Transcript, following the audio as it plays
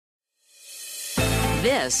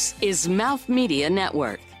This is Mouthmedia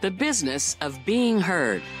Network, the business of being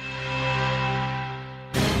heard.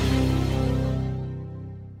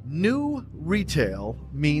 New retail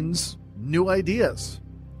means new ideas,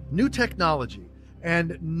 new technology,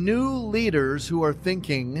 and new leaders who are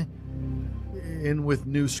thinking in with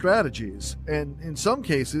new strategies. And in some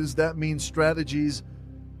cases, that means strategies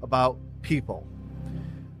about people.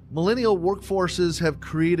 Millennial workforces have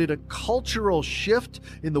created a cultural shift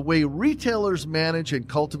in the way retailers manage and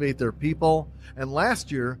cultivate their people. And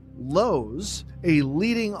last year, Lowe's, a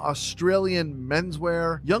leading Australian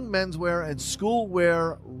menswear, young menswear, and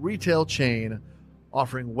schoolwear retail chain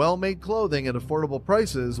offering well-made clothing at affordable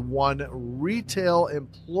prices, won Retail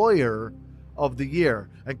Employer of the Year.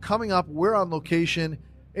 And coming up, we're on location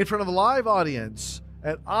in front of a live audience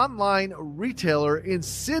at online retailer in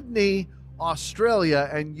Sydney, Australia,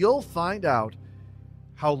 and you'll find out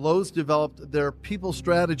how Lowe's developed their people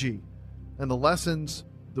strategy and the lessons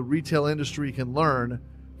the retail industry can learn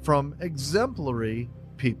from exemplary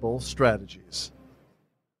people strategies.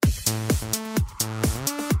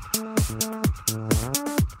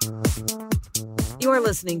 You're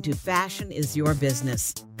listening to Fashion is Your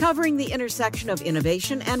Business, covering the intersection of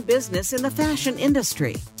innovation and business in the fashion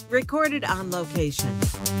industry. Recorded on location.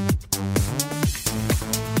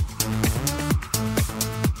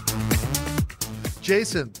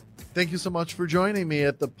 Jason, thank you so much for joining me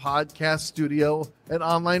at the podcast studio at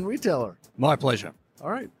Online Retailer. My pleasure.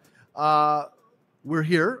 All right. We're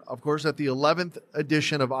here, of course, at the 11th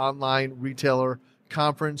edition of Online Retailer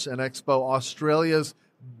Conference and Expo, Australia's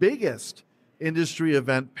biggest industry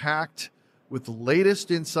event, packed with the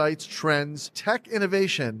latest insights, trends, tech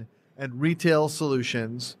innovation, and retail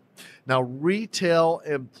solutions. Now, Retail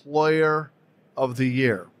Employer of the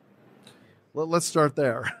Year. Let's start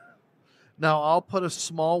there. Now, I'll put a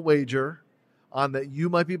small wager on that you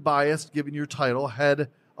might be biased given your title, Head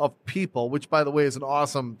of People, which, by the way, is an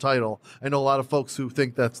awesome title. I know a lot of folks who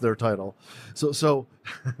think that's their title. So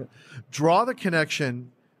draw the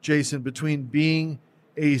connection, Jason, between being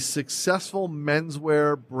a successful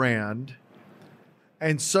menswear brand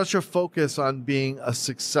and such a focus on being a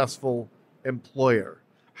successful employer.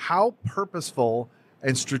 How purposeful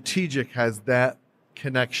and strategic has that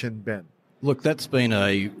connection been? Look, that's been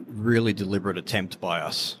a really deliberate attempt by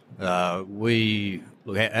us. Our brand's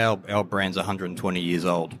 120 years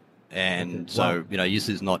old, and so this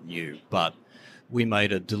is not new. But we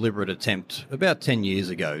made a deliberate attempt about 10 years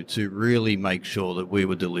ago to really make sure that we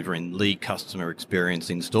were delivering the customer experience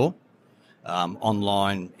in store,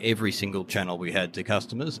 online, every single channel we had to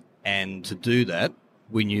customers, and to do that,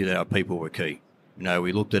 we knew that our people were key.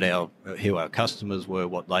 We looked at who our customers were,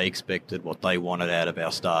 what they expected, what they wanted out of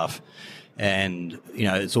our staff. And,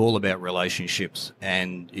 it's all about relationships.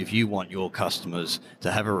 And if you want your customers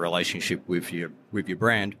to have a relationship with your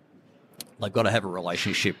brand, they've got to have a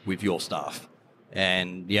relationship with your staff.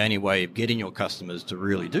 And the only way of getting your customers to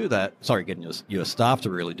really do that, getting your staff to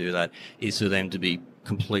really do that, is for them to be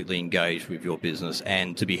completely engaged with your business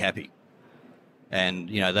and to be happy. And,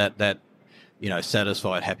 that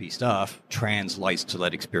satisfied, happy staff translates to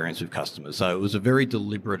that experience with customers. So it was a very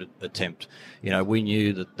deliberate attempt. We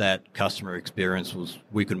knew that customer experience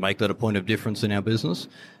we could make that a point of difference in our business.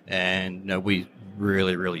 And, we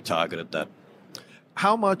really, really targeted that.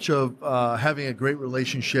 How much of having a great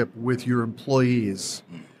relationship with your employees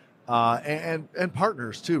and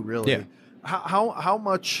partners too, really? Yeah. How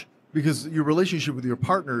much, because your relationship with your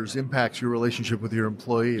partners impacts your relationship with your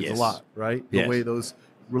employees a lot, right? The way those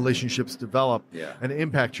relationships develop and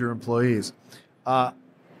impact your employees. How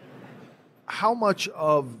much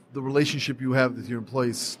of the relationship you have with your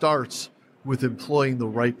employees starts with employing the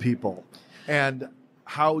right people? And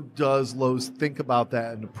how does Lowe's think about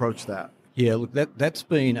that and approach that? Yeah, look, that's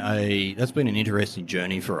been an interesting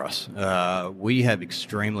journey for us. We have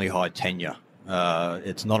extremely high tenure.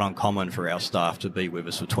 It's not uncommon for our staff to be with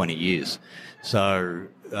us for 20 years. So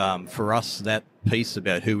for us, that piece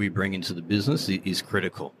about who we bring into the business is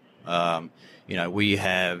critical. We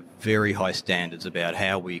have very high standards about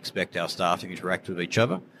how we expect our staff to interact with each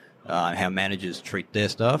other, how managers treat their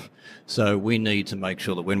staff. So we need to make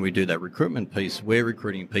sure that when we do that recruitment piece, we're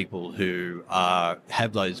recruiting people who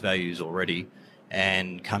have those values already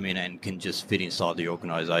and come in and can just fit inside the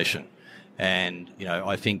organisation. And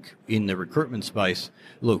I think in the recruitment space,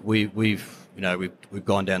 look, we've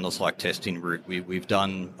gone down the psych testing route. We've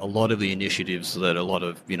done a lot of the initiatives that a lot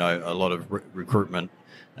of recruitment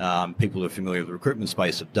people who are familiar with the recruitment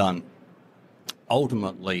space have done.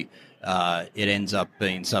 Ultimately, it ends up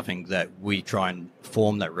being something that we try and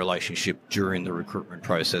form that relationship during the recruitment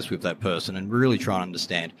process with that person and really try and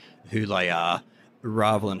understand who they are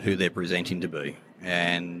rather than who they're presenting to be.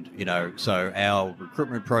 And, so our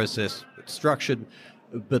recruitment process, it's structured,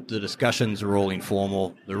 but the discussions are all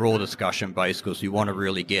informal. They're all discussion-based because you want to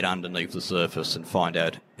really get underneath the surface and find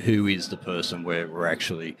out who is the person we're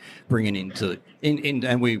actually bringing into,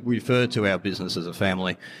 and we refer to our business as a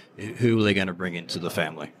family, who are they going to bring into the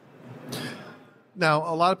family. Now,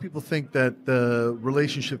 a lot of people think that the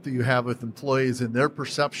relationship that you have with employees and their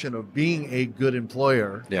perception of being a good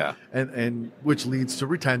employer, and which leads to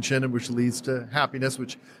retention and which leads to happiness,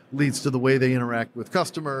 which leads to the way they interact with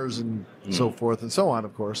customers and so forth and so on,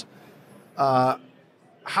 of course. How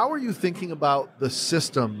are you thinking about the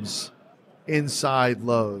systems inside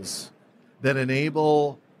Lowe's that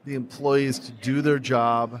enable the employees to do their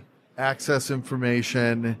job, access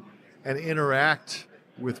information, and interact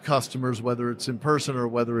with customers, whether it's in person or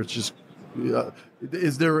whether it's just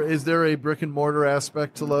is there a brick and mortar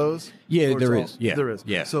aspect to Lowe's? Yeah, there is. Yeah, there is.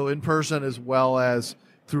 Yeah. So in person as well as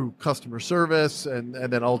through customer service, and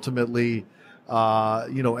then ultimately,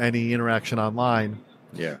 any interaction online.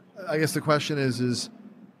 Yeah. I guess the question is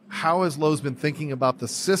how has Lowe's been thinking about the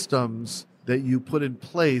systems that you put in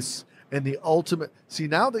place and the ultimate? See,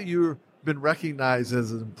 now that you've been recognized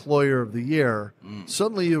as an employer of the year,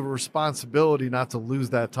 suddenly you have a responsibility not to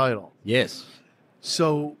lose that title. Yes.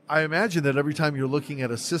 So I imagine that every time you're looking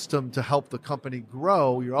at a system to help the company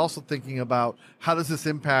grow, you're also thinking about how does this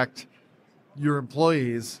impact your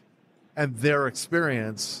employees and their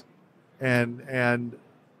experience, and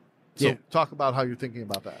so talk about how you're thinking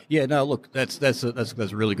about that. Yeah, no, look, that's a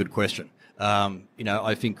really good question.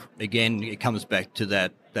 I think again it comes back to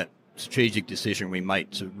that strategic decision we made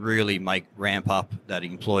to really ramp up that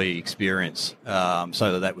employee experience,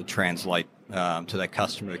 so that would translate to that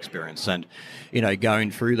customer experience. And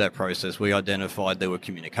going through that process, we identified there were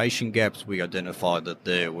communication gaps. We identified that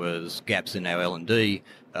there was gaps in our L&D.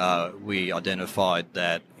 We identified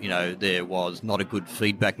that there was not a good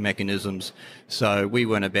feedback mechanisms. So we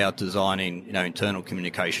went about designing internal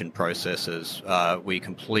communication processes. We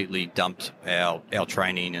completely dumped our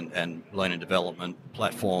training and learning development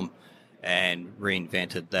platform and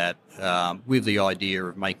reinvented that with the idea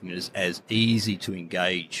of making it as easy to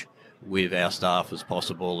engage with our staff as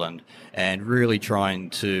possible, and really trying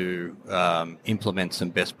to implement some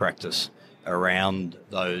best practice around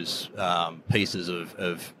those pieces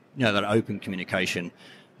of that open communication.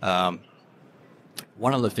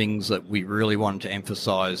 One of the things that we really wanted to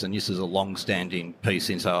emphasize, and this is a long-standing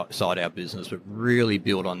piece inside our business, but really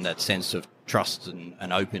build on that sense of trust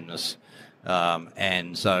and openness.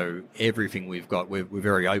 And so everything we've got, we're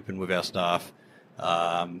very open with our staff.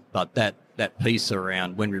 But that piece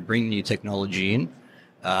around when we bring new technology in,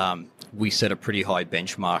 we set a pretty high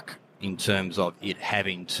benchmark in terms of it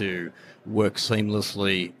having to work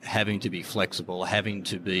seamlessly, having to be flexible, having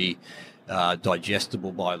to be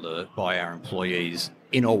digestible by our employees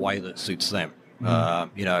in a way that suits them.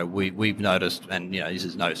 We've noticed, and this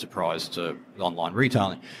is no surprise to online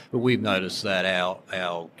retailing, but we've noticed that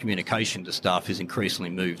our communication to staff has increasingly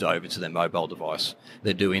moved over to their mobile device.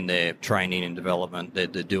 They're doing their training and development. They're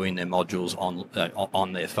doing their modules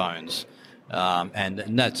on their phones,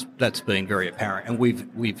 and that's been very apparent. And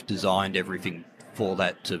we've designed everything for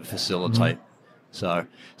that to facilitate. So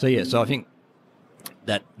I think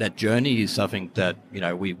that journey is something that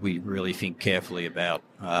we really think carefully about.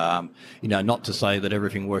 Not to say that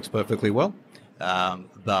everything works perfectly well,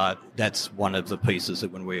 but that's one of the pieces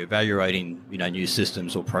that when we're evaluating new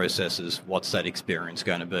systems or processes, what's that experience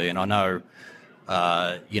going to be? And I know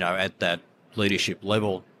at that leadership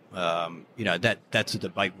level, that's a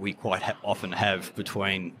debate we quite often have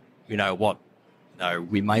between what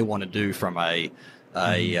we may want to do from a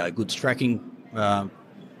goods tracking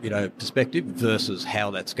perspective versus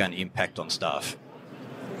how that's going to impact on staff.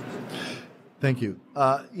 Thank you.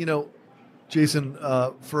 Jason,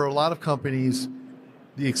 for a lot of companies,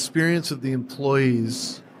 the experience of the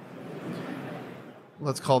employees,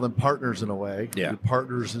 let's call them partners in a way,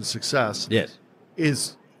 partners in success,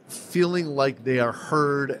 is feeling like they are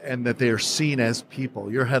heard and that they are seen as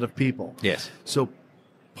people. You're head of people. Yes. So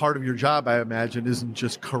part of your job, I imagine, isn't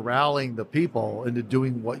just corralling the people into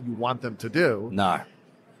doing what you want them to do. No.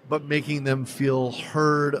 But making them feel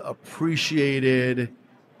heard, appreciated.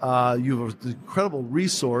 You have an incredible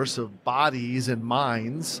resource of bodies and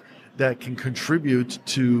minds that can contribute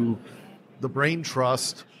to the brain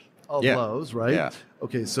trust of Lowe's, right? Yeah.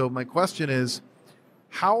 Okay, so my question is,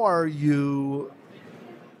 how are you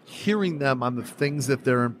hearing them on the things that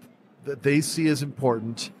they see as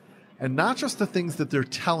important, and not just the things that they're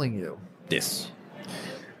telling you? Yes.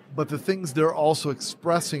 but the things they're also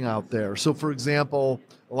expressing out there. So, for example,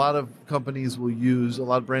 a lot of brands will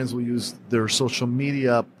use their social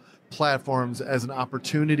media platforms as an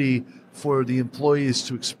opportunity for the employees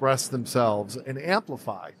to express themselves and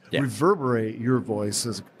amplify, reverberate your voice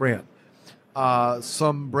as a brand.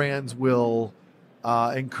 Some brands will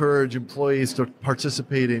encourage employees to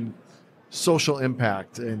participate in social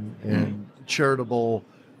impact and charitable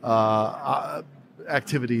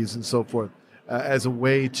activities and so forth, as a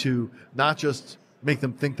way to not just make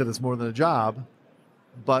them think that it's more than a job,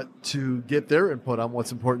 but to get their input on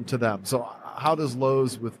what's important to them. So how does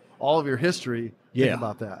Lowe's, with all of your history, think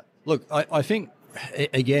about that? Look, I think,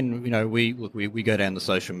 again, we go down the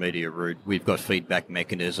social media route. We've got feedback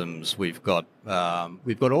mechanisms. We've got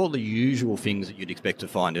all the usual things that you'd expect to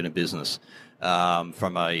find in a business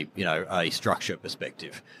from a structure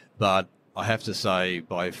perspective. But I have to say,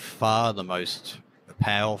 by far the most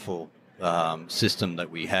powerful system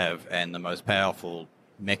that we have, and the most powerful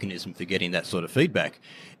mechanism for getting that sort of feedback,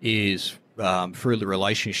 is through the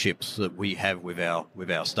relationships that we have with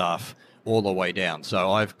our staff all the way down.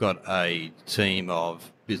 So I've got a team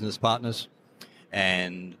of business partners,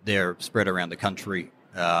 and they're spread around the country.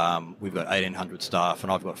 We've got 1,800 staff,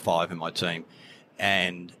 and I've got 5 in my team,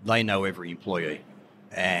 and they know every employee,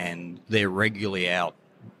 and they're regularly out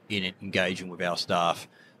in it, engaging with our staff.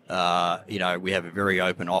 We have a very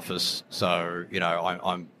open office, so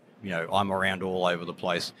I'm around all over the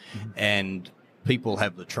place, and people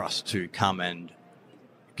have the trust to come and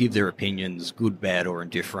give their opinions, good, bad, or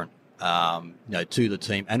indifferent, to the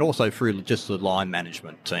team, and also through just the line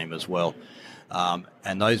management team as well.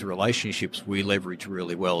 And those relationships we leverage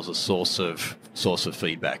really well as a source of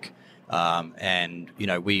feedback.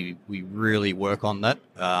 We really work on that.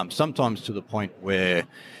 Sometimes to the point where,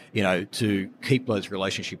 to keep those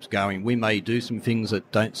relationships going, we may do some things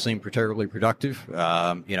that don't seem terribly productive.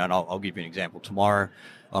 And I'll give you an example. Tomorrow,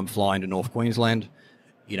 I'm flying to North Queensland.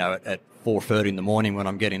 At 4:30 in the morning when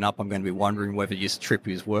I'm getting up, I'm going to be wondering whether this trip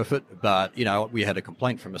is worth it. But, we had a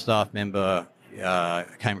complaint from a staff member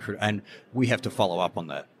came through, and we have to follow up on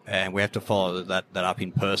that. And we have to follow that up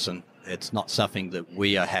in person. It's not something that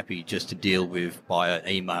we are happy just to deal with by an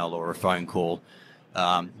email or a phone call.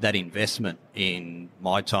 That investment in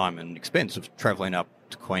my time and expense of travelling up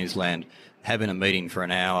to Queensland, having a meeting for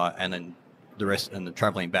an hour, and then the rest, and the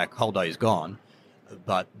travelling back, whole day is gone.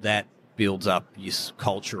 But that builds up this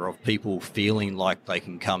culture of people feeling like they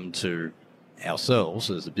can come to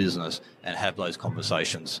ourselves as a business and have those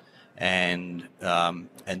conversations, and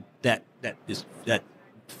that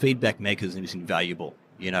feedback mechanism is invaluable.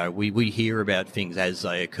 We hear about things as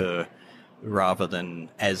they occur rather than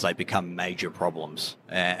as they become major problems,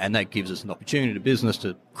 and that gives us an opportunity to business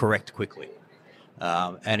to correct quickly.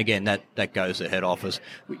 And again, that goes to head office.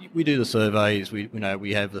 We do the surveys.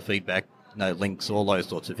 We have the feedback, links, all those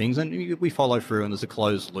sorts of things, and we follow through, and there's a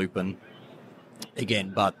closed loop. And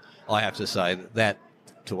again, but I have to say that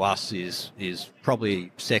to us is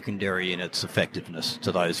probably secondary in its effectiveness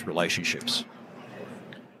to those relationships.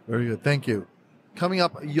 Very good. Thank you. Coming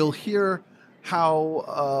up, you'll hear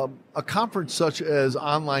how a conference such as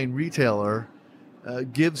Online Retailer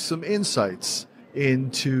gives some insights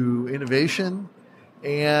into innovation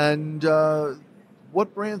and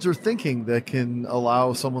what brands are thinking that can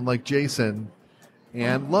allow someone like Jason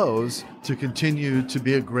and Lowe's to continue to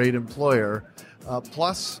be a great employer,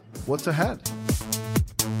 plus what's ahead.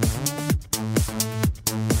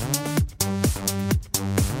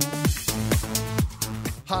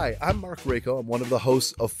 Hi, I'm Marc Raco. I'm one of the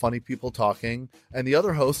hosts of Funny People Talking, and the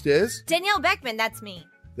other host is... Danielle Beckman, that's me.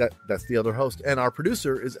 That's the other host. And our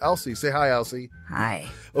producer is Elsie. Say hi, Elsie. Hi.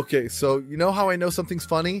 Okay, so you know how I know something's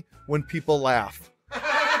funny? When people laugh.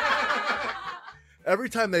 Every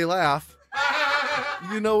time they laugh,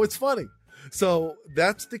 it's funny. So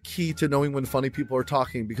that's the key to knowing when funny people are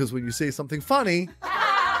talking, because when you say something funny,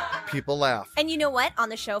 people laugh. And you know what? On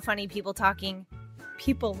the show Funny People Talking,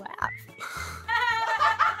 people laugh.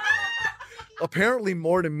 Apparently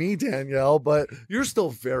more to me, Danielle, but you're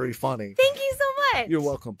still very funny. Thank you so much. You're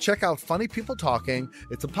welcome. Check out Funny People Talking.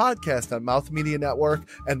 It's a podcast on Mouthmedia Network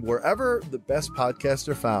and wherever the best podcasts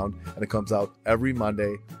are found, and it comes out every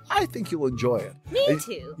Monday. I think you'll enjoy it. Me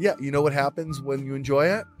too. Yeah, you know what happens when you enjoy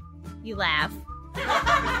it? You laugh.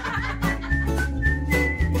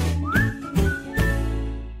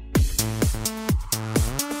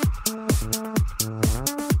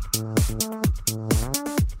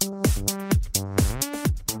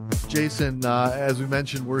 Jason, as we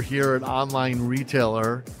mentioned, we're here at Online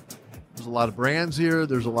Retailer. There's a lot of brands here.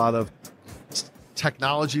 There's a lot of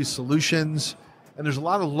technology solutions, and there's a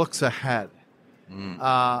lot of looks ahead.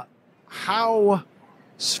 How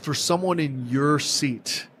for someone in your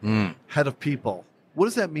seat, head of people, what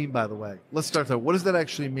does that mean, by the way? Let's start there. What does that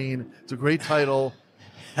actually mean? It's a great title.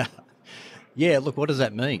 Yeah, look, what does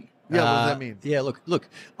that mean? Yeah, what does that mean? Yeah, look,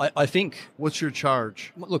 I think... What's your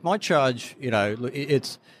charge? Look, my charge,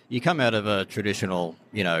 it's you come out of a traditional,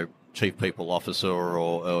 chief people officer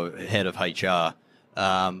or head of HR.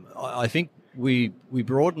 I think we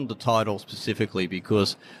broadened the title specifically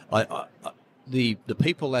because the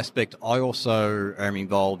people aspect, I also am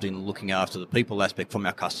involved in looking after the people aspect from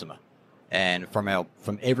our customer and from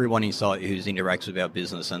everyone inside who interacts with our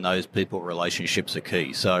business, and those people relationships are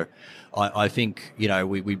key. So I think,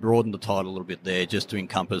 we broadened the title a little bit there just to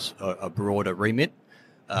encompass a broader remit.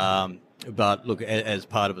 But look, as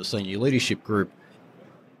part of a senior leadership group,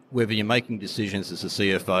 whether you're making decisions as a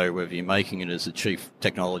CFO, whether you're making it as a chief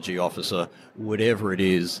technology officer, whatever it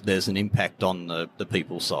is, there's an impact on the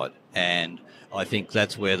people side. And I think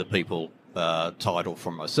that's where the people title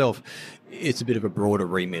from myself, it's a bit of a broader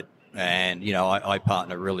remit. And, I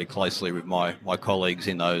partner really closely with my colleagues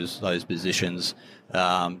in those positions,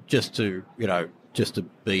 just to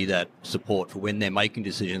be that support for when they're making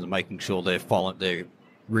decisions and making sure they're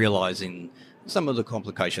realising some of the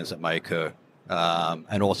complications that may occur,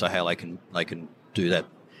 and also how they can do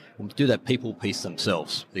that people piece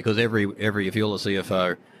themselves. Because if you're the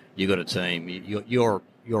CFO, you've got a team, you're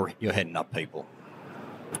heading up people.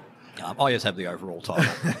 I just have the overall title.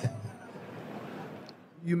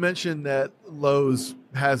 You mentioned that Lowe's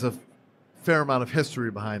has a fair amount of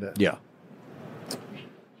history behind it. Yeah.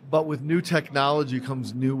 But with new technology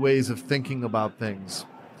comes new ways of thinking about things.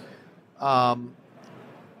 And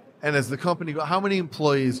as the company, how many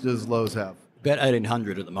employees does Lowe's have? About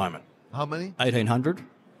 1,800 at the moment. How many? 1,800.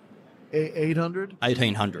 800?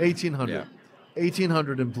 1,800. 1,800. Yeah.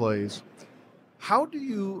 1,800 employees. How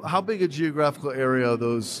big a geographical area are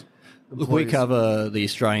those employees? Look, we cover the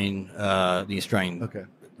Australian okay.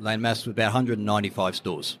 landmass with about 195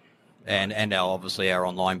 stores, and obviously our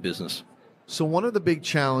online business. So one of the big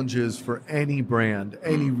challenges for any brand,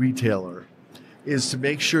 any retailer, is to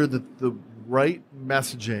make sure that the right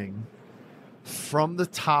messaging from the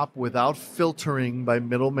top, without filtering by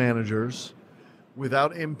middle managers,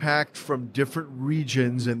 without impact from different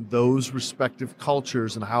regions and those respective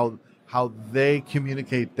cultures and how they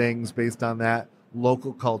communicate things based on that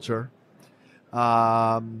local culture.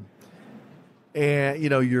 And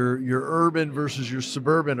your urban versus your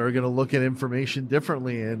suburban are going to look at information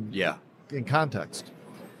differently in context.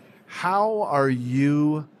 How are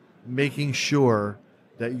you making sure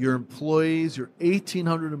that your employees, your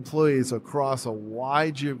 1,800 employees across a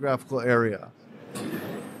wide geographical area,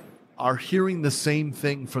 are hearing the same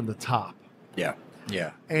thing from the top? Yeah.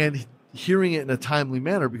 And hearing it in a timely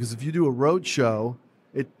manner, because if you do a road show,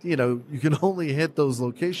 you can only hit those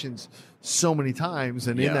locations so many times,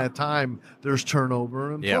 and in that time there's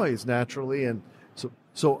turnover of employees naturally. And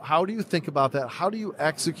so how do you think about that? How do you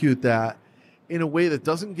execute that in a way that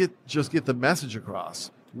doesn't just get the message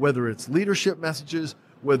across, whether it's leadership messages,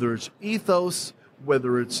 whether it's ethos,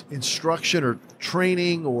 whether it's instruction or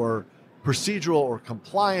training or procedural or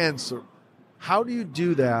compliance? Or how do you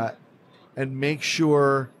do that and make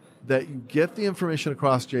sure that you get the information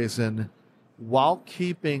across, Jason, while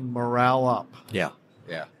keeping morale up? Yeah.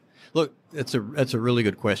 Look, that's a really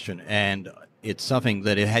good question, and it's something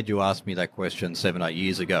that had you asked me that question 7, 8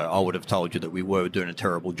 years ago, I would have told you that we were doing a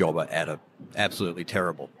terrible job at it. Absolutely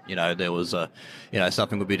terrible. There was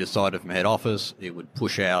something would be decided from head office, it would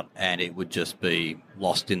push out, and it would just be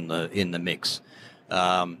lost in the mix.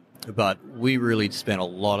 But we really spent a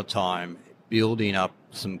lot of time building up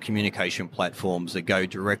some communication platforms that go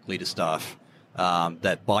directly to staff,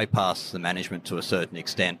 that bypass the management to a certain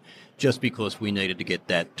extent, just because we needed to get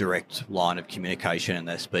that direct line of communication and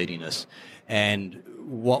that speediness. And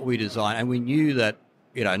what we designed, and we knew that,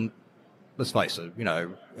 let's face it,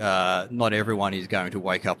 not everyone is going to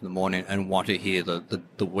wake up in the morning and want to hear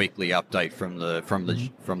the weekly update from the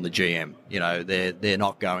GM. They're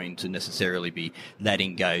not going to necessarily be that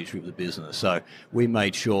engaged with the business. So we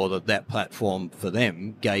made sure that platform for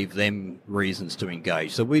them gave them reasons to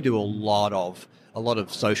engage. So we do a lot of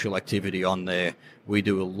social activity on there. We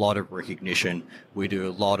do a lot of recognition. We do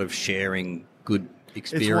a lot of sharing good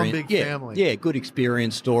experience. It's one big family. Yeah, good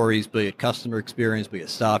experience stories, be it customer experience, be it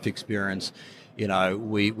staff experience.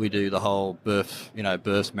 We do the whole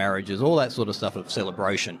births, marriages, all that sort of stuff of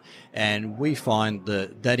celebration. And we find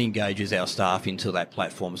that engages our staff into that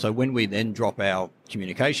platform. So when we then drop our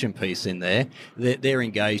communication piece in there, they're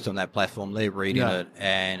engaged on that platform, they're reading it.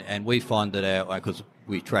 And we find that because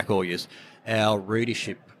we track all years, our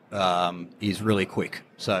readership is really quick.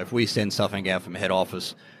 So if we send something out from head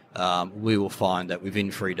office, we will find that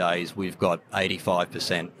within 3 days we've got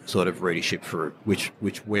 85% sort of ready ship through, which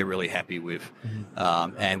we're really happy with.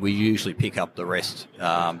 And we usually pick up the rest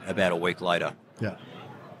about a week later. Yeah.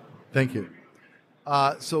 Thank you.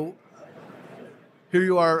 So here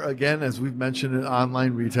you are again, as we've mentioned, an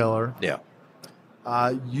online retailer. Yeah.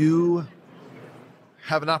 You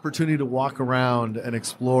have an opportunity to walk around and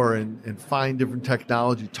explore and find different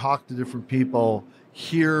technology, talk to different people,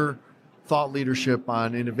 hear thought leadership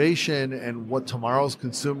on innovation and what tomorrow's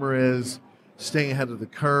consumer is, staying ahead of the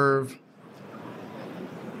curve.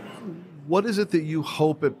 What is it that you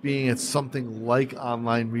hope at being at something like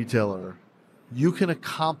online retailer you can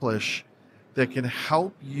accomplish that can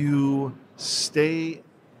help you stay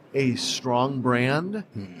a strong brand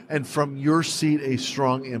and from your seat a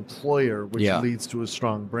strong employer, which leads to a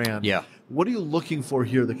strong brand? Yeah. What are you looking for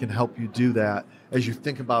here that can help you do that as you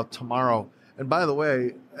think about tomorrow? And by the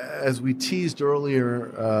way, as we teased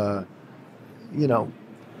earlier,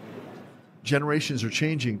 generations are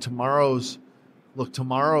changing. Tomorrow's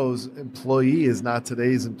employee is not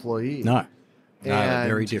today's employee. No, and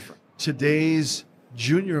very different. Today's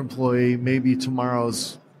junior employee may be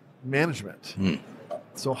tomorrow's management.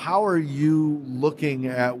 So how are you looking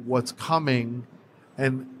at what's coming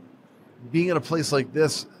and being at a place like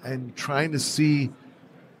this and trying to see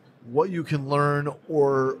what you can learn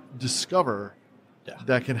or discover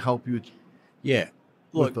that can help you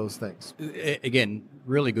with those things? Again,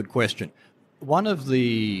 really good question. One of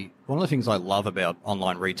the things I love about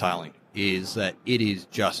online retailing is that it is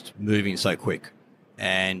just moving so quick.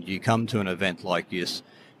 And you come to an event like this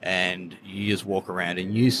and you just walk around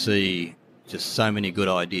and you see just so many good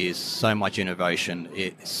ideas, so much innovation,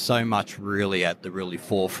 so much really at the really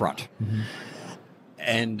forefront.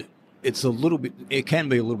 And it can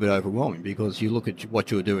be a little bit overwhelming because you look at what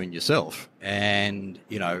you're doing yourself and,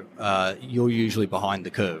 you're usually behind the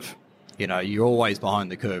curve. You're always behind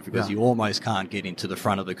the curve because you almost can't get into the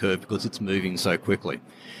front of the curve because it's moving so quickly.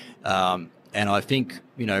 And I think,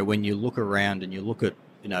 when you look around and you look at,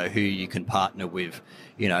 who you can partner with,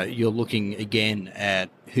 you're looking again at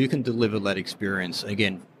who can deliver that experience.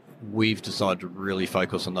 Again, we've decided to really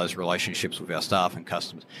focus on those relationships with our staff and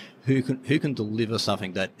customers. Who can deliver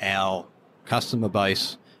something that our customer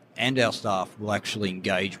base and our staff will actually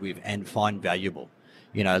engage with and find valuable.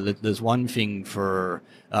 There's one thing for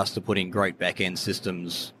us to put in great back-end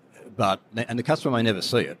systems, and the customer may never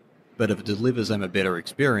see it, but if it delivers them a better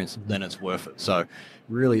experience, then it's worth it. So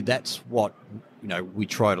really that's what, we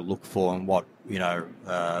try to look for, and what,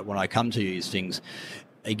 when I come to these things,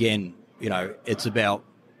 again, it's about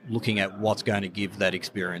looking at what's going to give that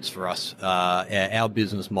experience for us. Our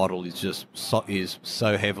business model is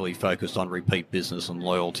so heavily focused on repeat business and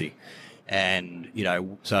loyalty. And,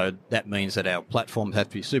 so that means that our platforms have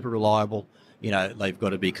to be super reliable. They've got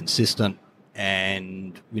to be consistent.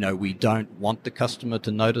 And, we don't want the customer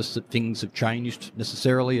to notice that things have changed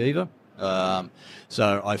necessarily either.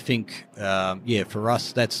 So I think, for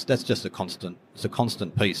us, that's just it's a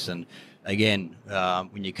constant piece. And again,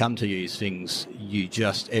 when you come to these things,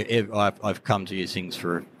 I've come to these things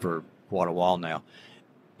for quite a while now.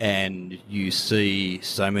 And you see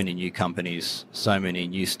so many new companies, so many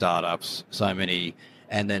new startups,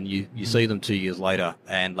 and then you see them 2 years later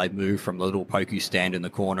and they move from the little pokey stand in the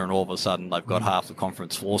corner and all of a sudden they've got half the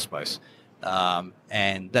conference floor space.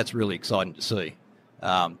 And that's really exciting to see.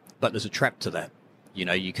 But there's a trap to that.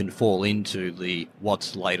 You can fall into the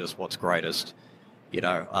what's latest, what's greatest,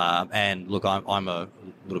 and look, I'm a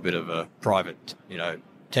little bit of a private,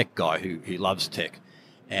 tech guy who loves tech.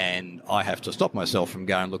 And I have to stop myself from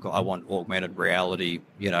going, look, I want augmented reality,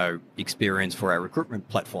 experience for our recruitment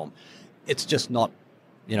platform. It's just not,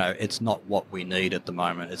 it's not what we need at the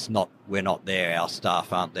moment. We're not there. Our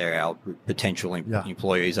staff aren't there. Our potential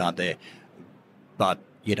employees aren't there. But,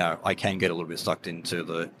 I can get a little bit sucked into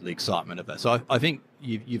the excitement of that. So I think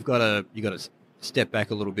you've got to step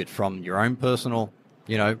back a little bit from your own personal,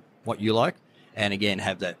 what you like, and again,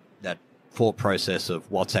 have that thought process of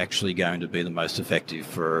what's actually going to be the most effective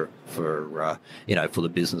for the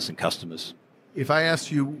business and customers. If I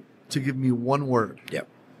asked you to give me one word, yep,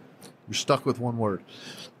 you're stuck with one word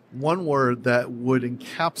that would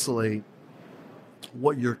encapsulate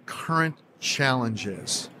what your current challenge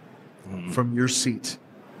is from your seat,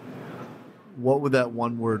 what would that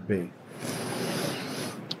one word be?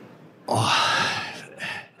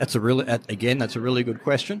 That's a really good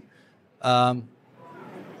question.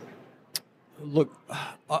 Look,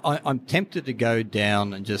 I'm tempted to go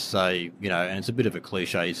down and just say, and it's a bit of a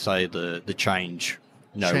cliche, say the change,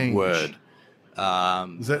 word.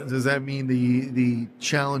 Does that mean the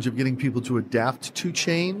challenge of getting people to adapt to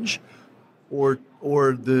change, or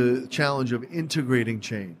or the challenge of integrating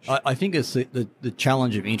change? I think it's the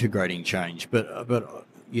challenge of integrating change, but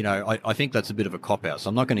you know, I think that's a bit of a cop-out. So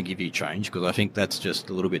I'm not going to give you change because I think that's just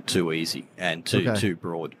a little bit too easy and too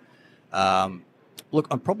broad. Look,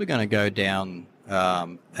 I'm probably going to go down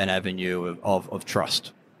an avenue of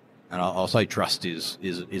trust, and I'll say trust is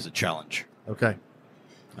a challenge. Okay.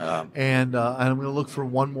 And I'm going to look for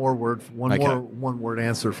one more word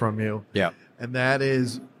answer from you. Yeah. And that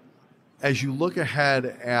is, as you look ahead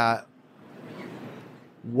at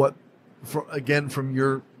what, from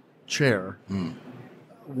your chair,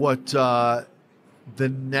 what the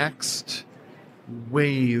next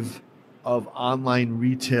wave of online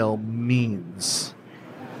retail means,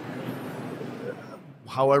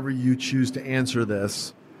 however you choose to answer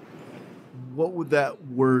this, what would that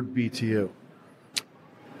word be to you?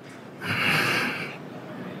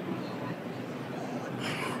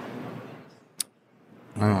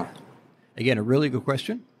 Again, a really good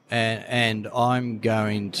question, and I'm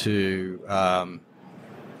going to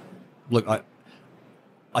look.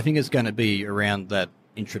 I think it's going to be around that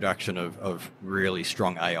introduction of really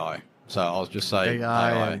strong AI. So I'll just say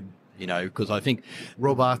AI, you know, because I think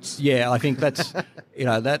robots. Yeah, I think that's you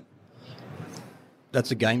know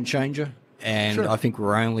that's a game changer. And sure. I think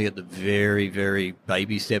we're only at the very, very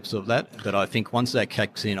baby steps of that. But I think once that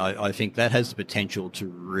kicks in, I think that has the potential to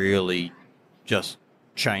really just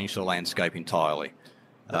change the landscape entirely.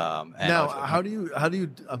 Now, how do you?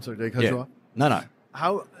 I'm sorry, did I cut you off? No.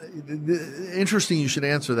 How interesting you should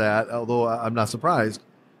answer that. Although I'm not surprised,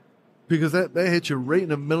 because that hits you right in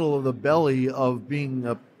the middle of the belly of being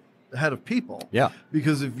a head of people. Yeah.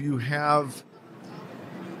 Because if you have,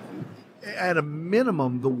 at a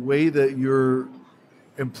minimum, the way that your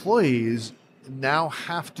employees now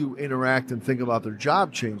have to interact and think about their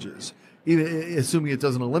job changes, even assuming it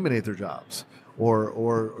doesn't eliminate their jobs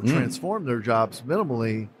or transform their jobs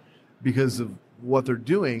minimally, because of what they're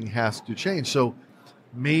doing has to change. So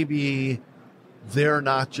maybe they're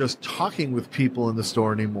not just talking with people in the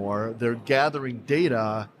store anymore. They're gathering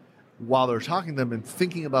data while they're talking to them and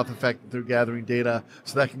thinking about the fact that they're gathering data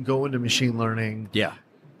so that can go into machine learning. Yeah.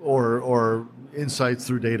 Or insights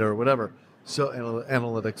through data or whatever. So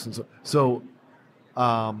analytics and so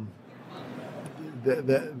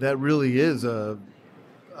that really is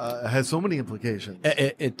has so many implications.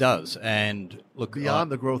 It does, and look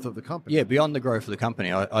beyond the growth of the company. Yeah, beyond the growth of the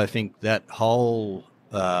company, I think that whole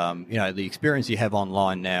the experience you have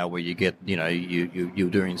online now, where you get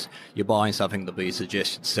you're buying something, there'll be a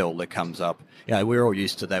suggested sell that comes up. You know, we're all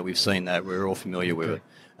used to that. We've seen that. We're all familiar with it.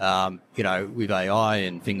 With AI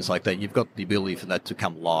and things like that, you've got the ability for that to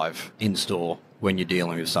come live in store when you're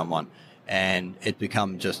dealing with someone, and it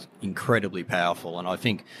becomes just incredibly powerful. And I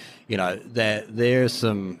think, that there's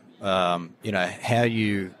some, how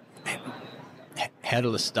do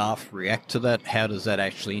the staff react to that? How does that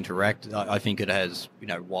actually interact? I think it has,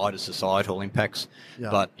 wider societal impacts. Yeah.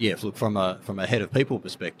 But yeah, look, from a head of people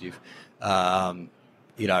perspective,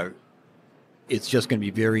 it's just going to be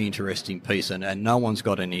a very interesting piece, and no one's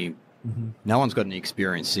got any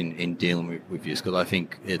experience in dealing with this, because I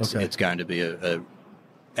think it's going to be a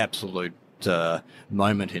absolute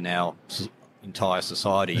moment in our entire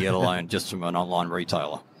society, let alone just from an online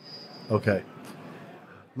retailer. Okay,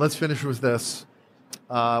 let's finish with this.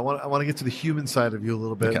 I want to get to the human side of you a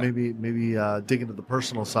little bit. Okay. Maybe dig into the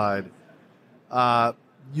personal side.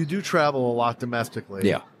 You do travel a lot domestically.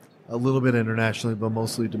 Yeah, a little bit internationally, but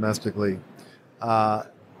mostly domestically.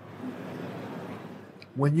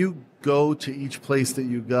 When you go to each place that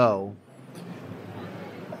you go,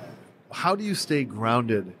 how do you stay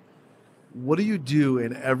grounded? What do you do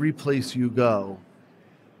in every place you go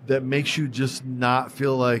that makes you just not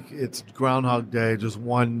feel like it's Groundhog Day, just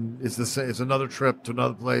one, it's another trip to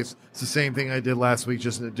another place. It's the same thing I did last week,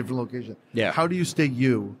 just in a different location. Yeah. How do you stay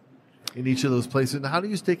you in each of those places? And how do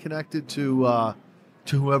you stay connected to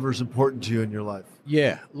whoever's important to you in your life?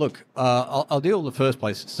 Yeah, look, I'll deal with the first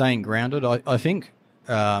place, staying grounded. I think,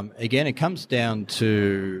 again, it comes down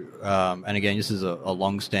to, and again, this is a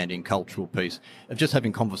long-standing cultural piece, of just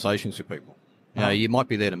having conversations with people. You might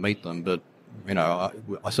be there to meet them, but,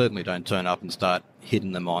 I certainly don't turn up and start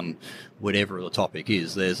hitting them on whatever the topic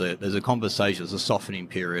is. There's a conversation, there's a softening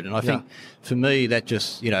period. And I think, for me, that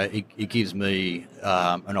just, it gives me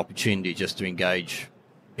an opportunity just to engage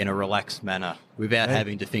in a relaxed manner without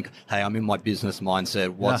having to think, hey, I'm in my business mindset.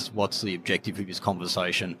 What's the objective of this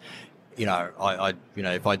conversation?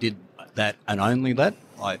 If I did that and only that,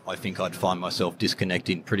 I think I'd find myself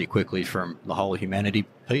disconnecting pretty quickly from the whole humanity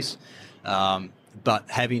piece. But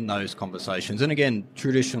having those conversations, and again,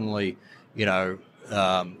 traditionally, if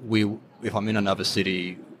I'm in another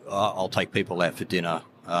city, I'll take people out for dinner,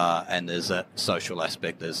 and there's that social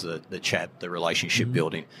aspect, there's the chat, the relationship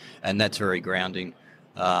building, and that's very grounding.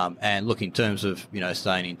 And look, in terms of,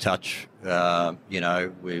 staying in touch,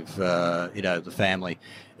 with, the family,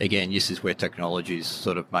 again, this is where technology's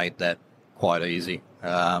sort of made that quite easy.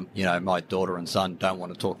 My daughter and son don't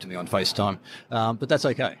want to talk to me on FaceTime, but that's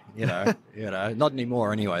okay. Not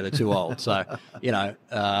anymore anyway. They're too old. So,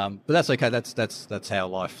 but that's okay. That's how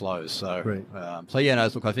life flows. So,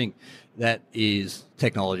 right. Look, I think that is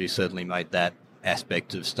technology certainly made that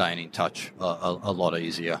aspect of staying in touch a lot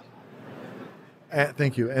easier.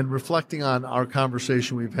 Thank you. And reflecting on our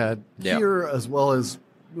conversation we've had here, as well as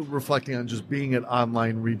reflecting on just being an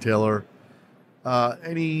online retailer,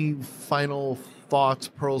 any final thoughts,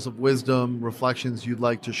 pearls of wisdom, reflections you'd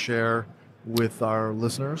like to share with our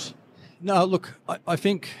listeners? No, look, I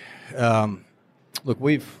think,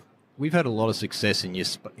 we've had a lot of success in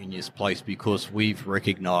this place because we've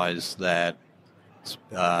recognised that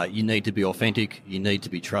you need to be authentic, you need to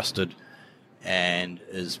be trusted, and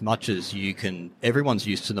as much as you can, everyone's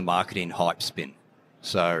used to the marketing hype spin.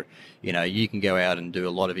 So, you can go out and do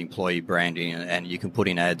a lot of employee branding and you can put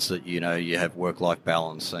in ads that, you have work-life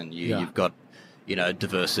balance and you've got,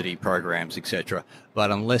 diversity programs, etc.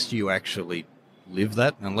 But unless you actually live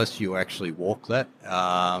that, unless you actually walk that,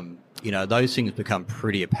 those things become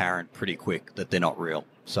pretty apparent pretty quick that they're not real.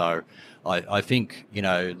 So I think,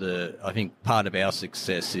 I think part of our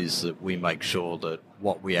success is that we make sure that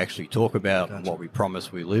what we actually talk about and what we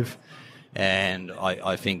promise we live. And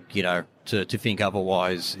I think, to think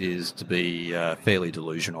otherwise is to be fairly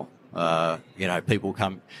delusional. People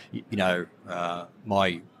come,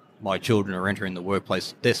 my children are entering the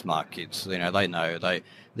workplace. They're smart kids. They know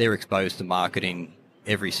they're exposed to marketing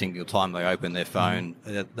every single time they open their phone.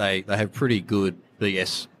 They have pretty good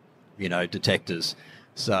BS, detectors.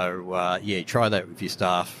 So, try that with your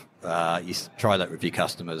staff. You try that with your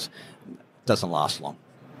customers. It doesn't last long.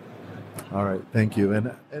 All right. Thank you.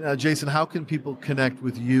 And Jason, how can people connect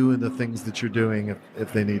with you and the things that you're doing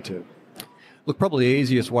if they need to? Look, probably the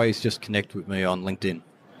easiest way is just connect with me on LinkedIn.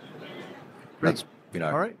 Great. That's,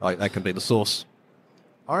 all right. That can be the source.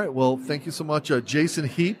 All right. Well, thank you so much. Jason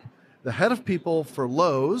Heap, the head of people for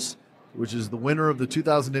Lowe's, which is the winner of the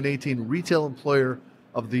 2018 Retail Employer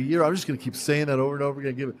of the Year. I'm just going to keep saying that over and over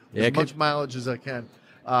again, give it as much mileage as I can.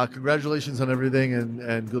 Congratulations on everything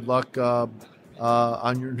and good luck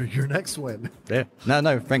on your next win. Yeah.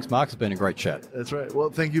 No, thanks, Mark. It's been a great chat. That's right. Well,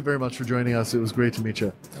 thank you very much for joining us. It was great to meet you.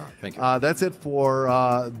 All right, thank you. That's it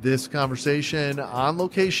for this conversation on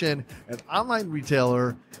location, an online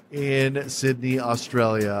retailer in Sydney,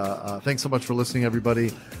 Australia. Thanks so much for listening,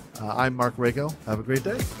 everybody. I'm Marc Raco. Have a great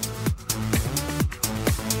day.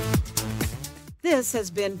 This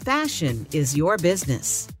has been Fashion is Your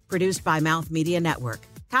Business, produced by Mouthmedia Network.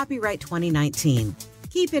 Copyright 2019.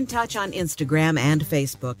 Keep in touch on Instagram and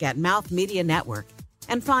Facebook at Mouthmedia Network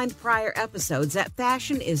and find prior episodes at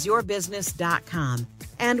fashionisyourbusiness.com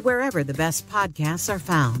and wherever the best podcasts are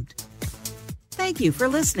found. Thank you for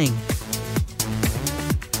listening.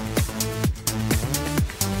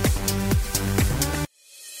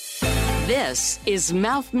 This is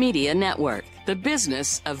Mouthmedia Network, the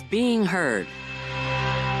business of being heard.